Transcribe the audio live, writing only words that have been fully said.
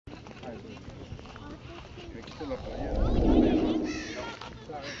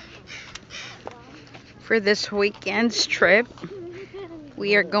For this weekend's trip,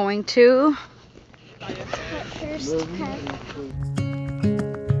 we are going to Hearst.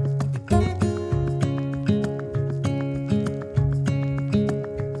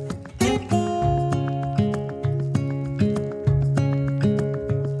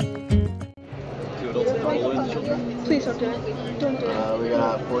 Please don't do it. Don't do it. We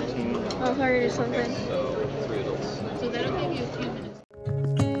got 14. I'll hire you something. So 3 adults. So that'll give you a few minutes.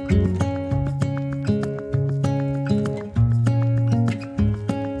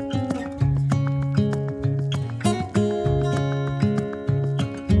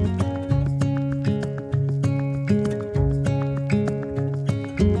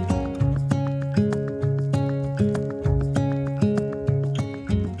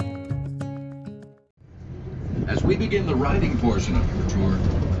 As we begin the riding portion of your tour,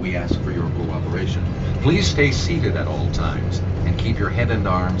 we ask for your cooperation. Please stay seated at all times and keep your head and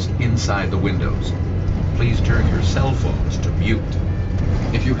arms inside the windows. Please turn your cell phones to mute.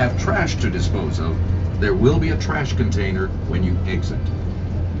 If you have trash to dispose of, there will be a trash container when you exit.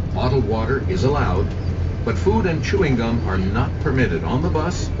 Bottled water is allowed, but food and chewing gum are not permitted on the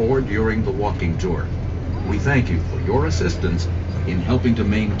bus or during the walking tour. We thank you for your assistance in helping to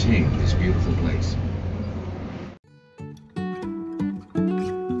maintain this beautiful place.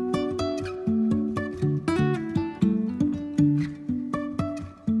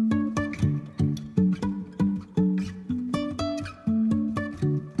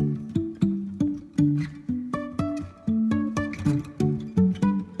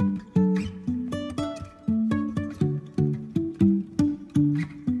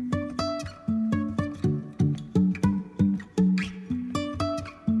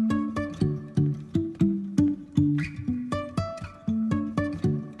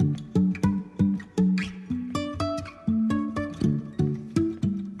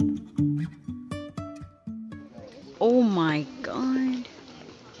 Oh my god.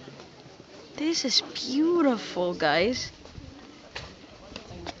 This is beautiful, guys.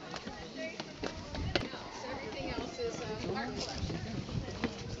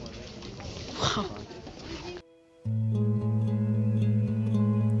 Wow.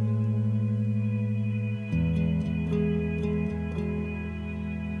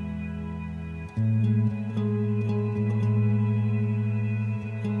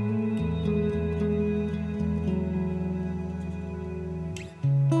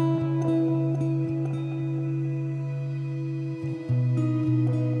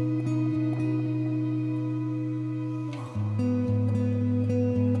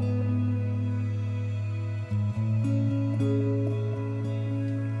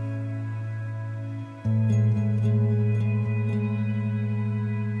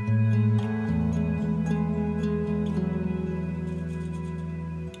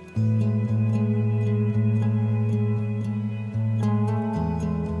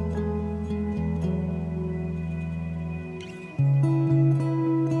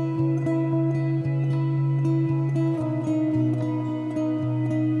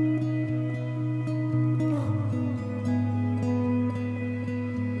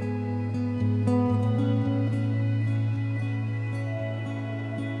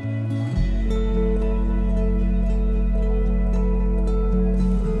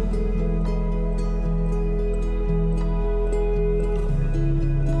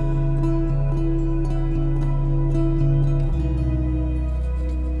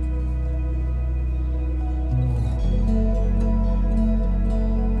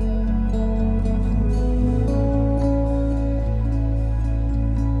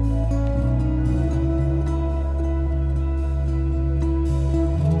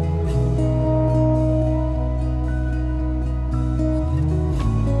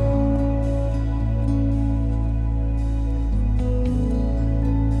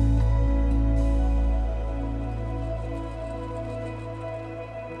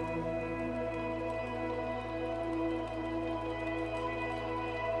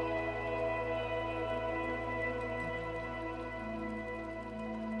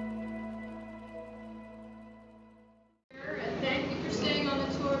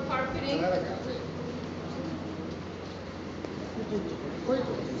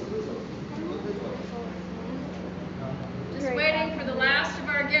 Just waiting for the last of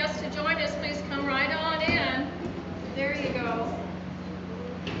our guests to join us. Please come right on in. There you go.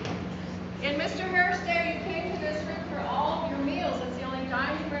 In Mr. Hearst Day, you came to this room for all of your meals. It's the only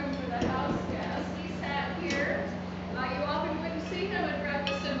dining room for the house guests. He sat here. You often wouldn't see him at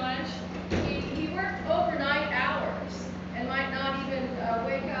breakfast and lunch. He worked overnight hours and might not even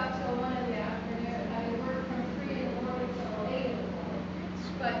wake up till 1 in the afternoon. He worked from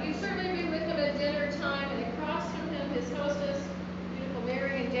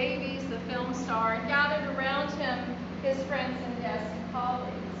star, and gathered around him his friends and guests and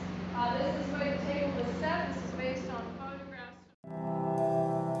colleagues. This is the way the table was set. This is based on photographs.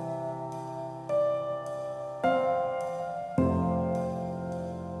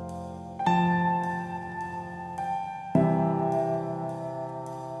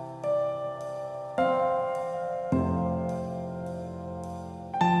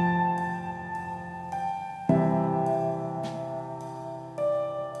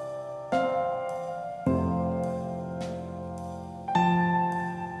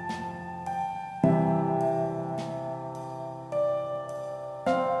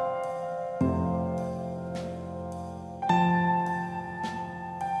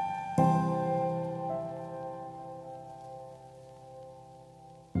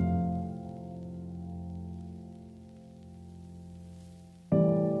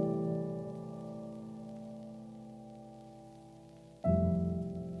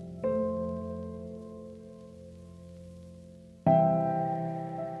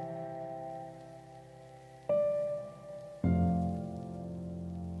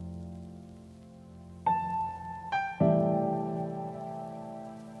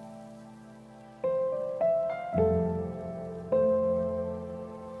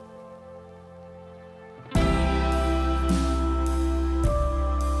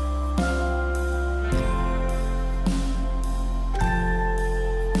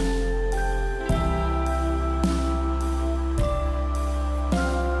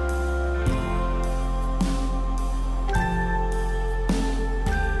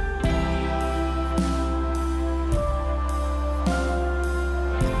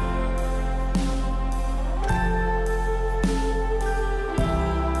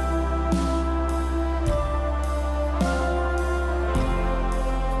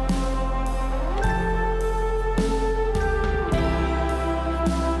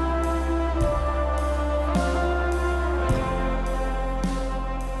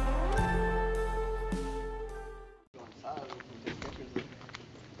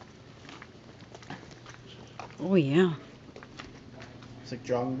 Oh yeah. It's like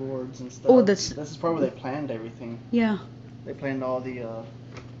drawing boards and stuff. Oh, this is part where they planned everything. Yeah. They planned all the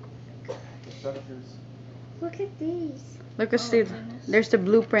structures. Look at these. Look at Steve. There's the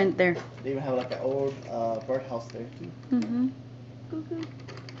blueprint there. They even have like an old birdhouse there too. Mm-hmm. Cuckoo.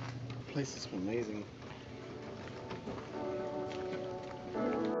 The place is amazing.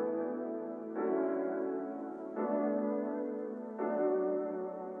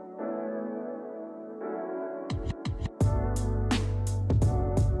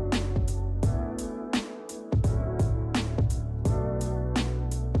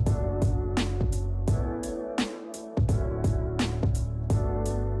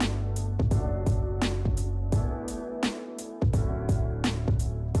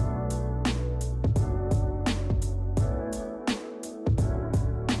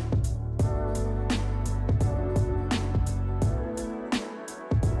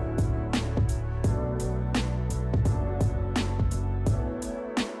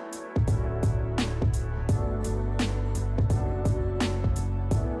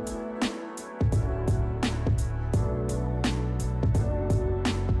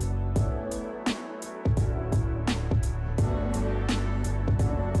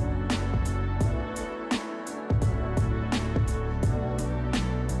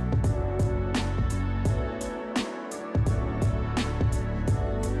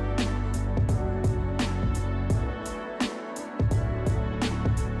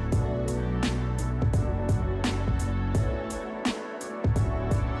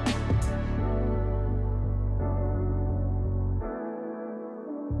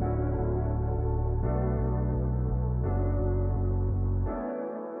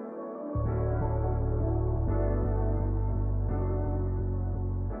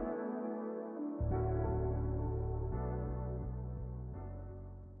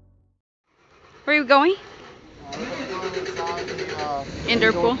 Where are you going?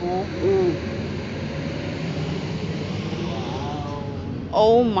 Indoor pool.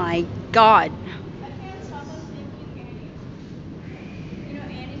 Oh my God.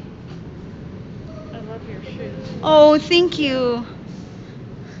 I love your shoes. Oh, thank you.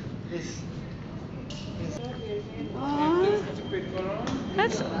 Aw,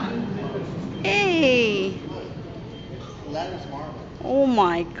 that's. Hey. Oh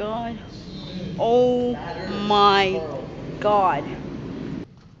my God. Oh my God.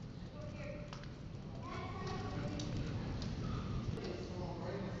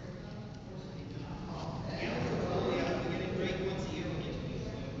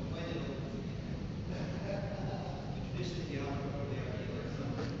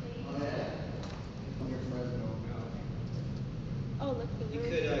 You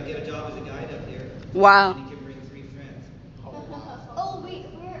could get a job as a guide up here. Wow. And you can bring 3 friends. Oh wait,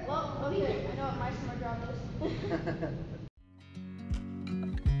 where? Well, okay, I know what my summer job is.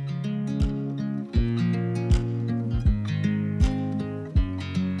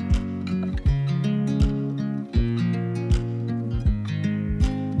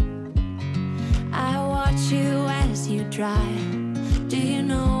 I watch you as you drive. Do you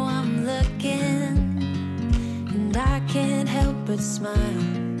know I'm looking? And I can't help but smile.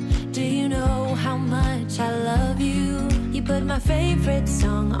 Do you know how much I love you? You put my favorite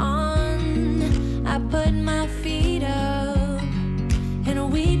song on. I put my feet up,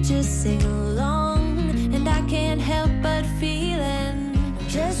 and we just sing along. And I can't help